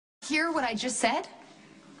hear what I just said?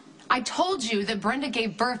 I told you that Brenda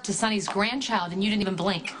gave birth to Sonny's grandchild and you didn't even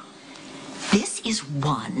blink. This is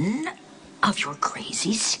one of your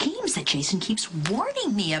crazy schemes that Jason keeps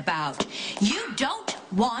warning me about. You don't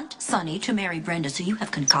want Sonny to marry Brenda, so you have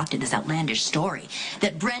concocted this outlandish story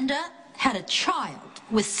that Brenda had a child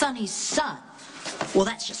with Sonny's son. Well,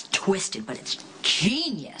 that's just twisted, but it's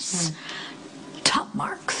genius. Top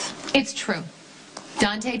marks. It's true.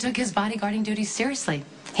 Dante took his bodyguarding duties seriously.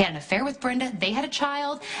 He had an affair with Brenda, they had a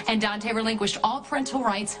child, and Dante relinquished all parental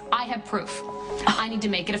rights. I have proof. I need to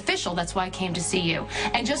make it official. That's why I came to see you.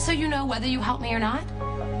 And just so you know, whether you help me or not,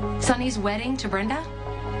 Sonny's wedding to Brenda,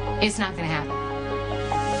 it's not going to happen.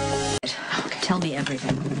 Okay. Tell me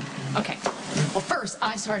everything. Okay. Well, first,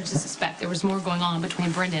 I started to suspect there was more going on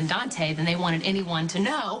between Brenda and Dante than they wanted anyone to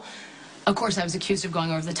know. Of course, I was accused of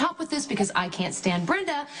going over the top with this because I can't stand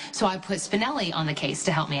Brenda, so I put Spinelli on the case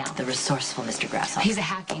to help me out. The resourceful Mr. Grasshopper. He's a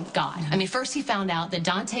hacking god. I mean, first he found out that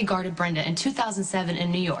Dante guarded Brenda in 2007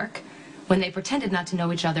 in New York when they pretended not to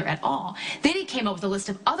know each other at all. Then he came up with a list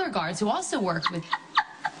of other guards who also worked with...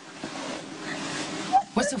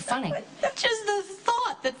 What's so funny? Just the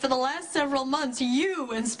thought that for the last several months,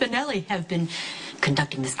 you and Spinelli have been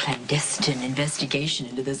conducting this clandestine investigation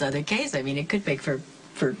into this other case. I mean, it could make for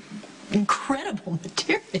incredible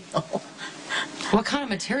material. What kind of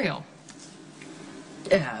material?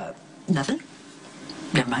 Nothing.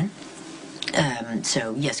 Never mind.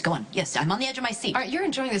 So, yes, go on. Yes, I'm on the edge of my seat. All right, you're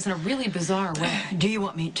enjoying this in a really bizarre way. Do you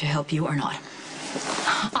want me to help you or not?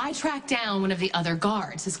 I tracked down one of the other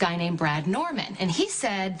guards, this guy named Brad Norman, and he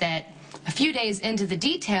said that a few days into the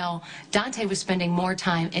detail, Dante was spending more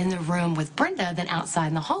time in the room with Brenda than outside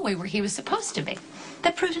in the hallway where he was supposed to be.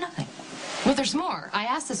 That proves nothing. Well, there's more. I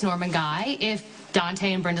asked this Norman guy if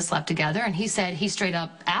Dante and Brenda slept together, and he said he straight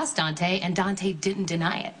up asked Dante, and Dante didn't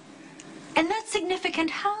deny it. And that's significant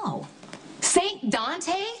how? Saint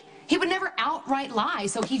Dante? He would never outright lie,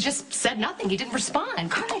 so he just said nothing. He didn't respond.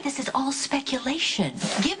 Carly, this is all speculation.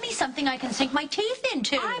 Give me something I can sink my teeth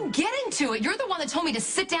into. I'm getting to it. You're the one that told me to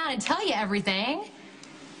sit down and tell you everything.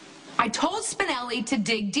 I told Spinelli to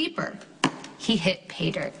dig deeper. He hit pay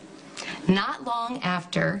dirt. Not long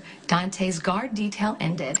after Dante's guard detail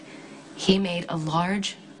ended, he made a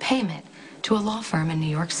large payment to a law firm in New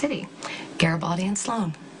York City, Garibaldi and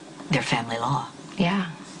Sloan. Their family law. Yeah.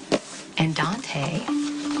 And Dante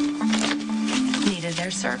needed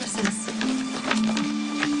their services.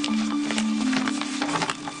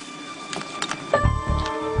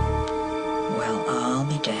 Well, I'll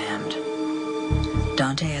be damned.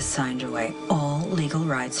 Dante has signed away all legal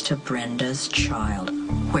rights to Brenda's child.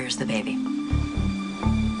 Where's the baby?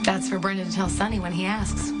 That's for Brenda to tell Sonny when he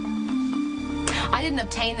asks. I didn't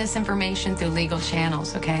obtain this information through legal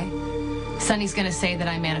channels, okay? Sonny's gonna say that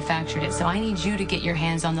I manufactured it, so I need you to get your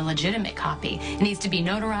hands on the legitimate copy. It needs to be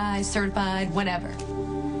notarized, certified, whatever.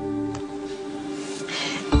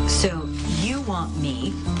 So you want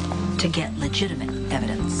me to get legitimate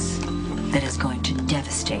evidence that is going to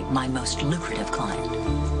devastate my most lucrative client.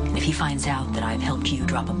 And if he finds out that I've helped you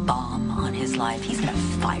drop a bomb on his life, he's gonna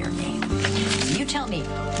fire me. So you tell me,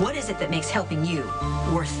 what is it that makes helping you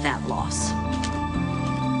worth that loss?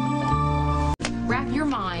 Wrap your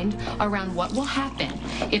mind around what will happen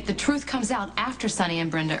if the truth comes out after Sonny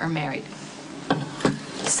and Brenda are married.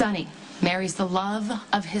 Sonny marries the love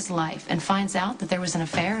of his life and finds out that there was an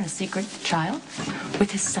affair and a secret child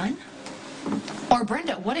with his son? Or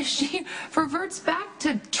Brenda, what if she reverts back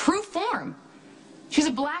to true form? She's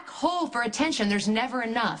a black hole for attention. There's never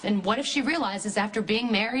enough. And what if she realizes after being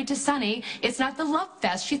married to Sonny, it's not the love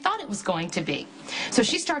fest she thought it was going to be? So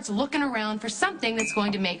she starts looking around for something that's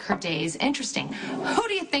going to make her days interesting. Who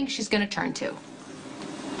do you think she's going to turn to?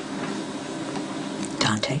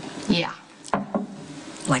 Dante? Yeah.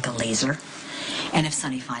 Like a laser? And if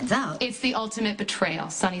Sonny finds out... It's the ultimate betrayal.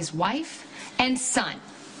 Sonny's wife and son.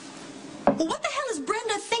 Well, what the hell is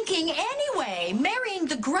Brenda thinking anyway? Marrying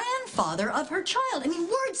the grandfather of her child. I mean,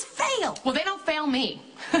 words fail. Well, they don't fail me.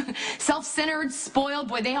 Self-centered, spoiled,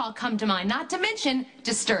 boy, they all come to mind. Not to mention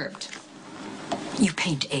disturbed. You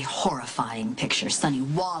paint a horrifying picture. Sonny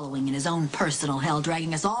wallowing in his own personal hell,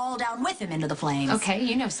 dragging us all down with him into the flames. Okay,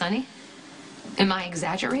 you know Sonny. Am I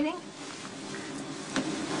exaggerating?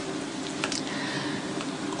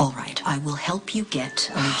 All right, I will help you get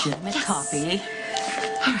a legitimate copy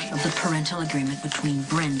of the parental agreement between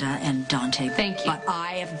Brenda and Dante. Thank you. But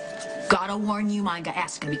I have got to warn you, my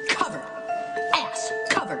ass is going to be covered. Ass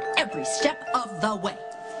covered every step of the way.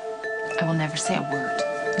 I will never say a word.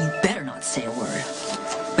 You better not say a word.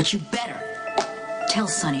 But you better tell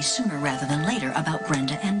Sonny sooner rather than later about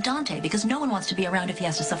Brenda and Dante, because no one wants to be around if he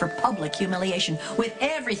has to suffer public humiliation with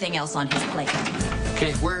everything else on his plate.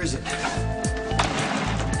 Okay, where is it?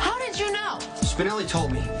 How did you know? Spinelli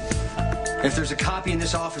told me. If there's a copy in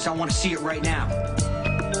this office, I want to see it right now.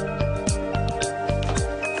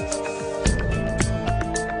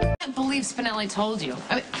 I can't believe Spinelli told you.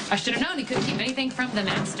 I should have known he couldn't keep anything from the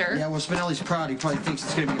master. Yeah, well, Spinelli's proud. He probably thinks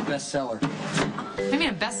it's going to be a bestseller. I mean,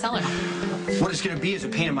 a bestseller. What it's going to be is a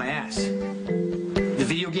pain in my ass. The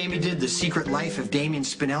video game he did, The Secret Life of Diane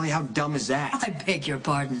Spinelli, how dumb is that? I beg your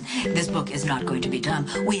pardon. This book is not going to be dumb.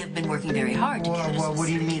 We have been working very hard to get it. What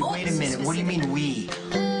do you mean? Wait a minute. What do you mean, we?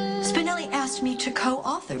 Spinelli asked me to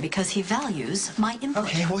co-author because he values my input.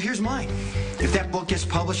 Okay, well, here's mine. If that book gets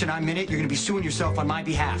published and I'm in it, you're going to be suing yourself on my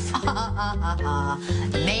behalf.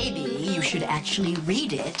 Maybe you should actually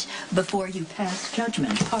read it before you pass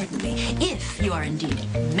judgment. Pardon me. If you are indeed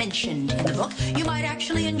mentioned in the book, you might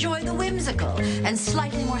actually enjoy the whimsical and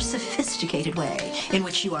slightly more sophisticated way in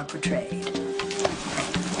which you are portrayed.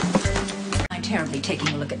 I'm terribly taking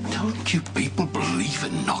a look at... Don't you people believe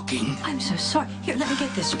in knocking? I'm so sorry. Here, let me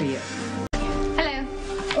get this for you. Hello.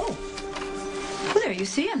 Oh. Well, there you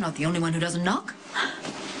see. I'm not the only one who doesn't knock.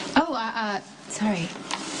 Oh, sorry.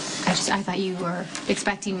 I thought you were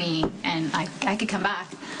expecting me, and I could come back.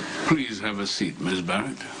 Please have a seat, Miss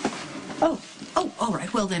Barrett. Oh, all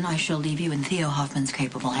right. Well, then I shall leave you in Theo Hoffman's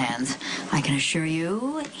capable hands. I can assure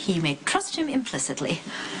you he may trust him implicitly.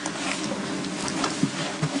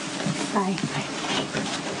 Bye.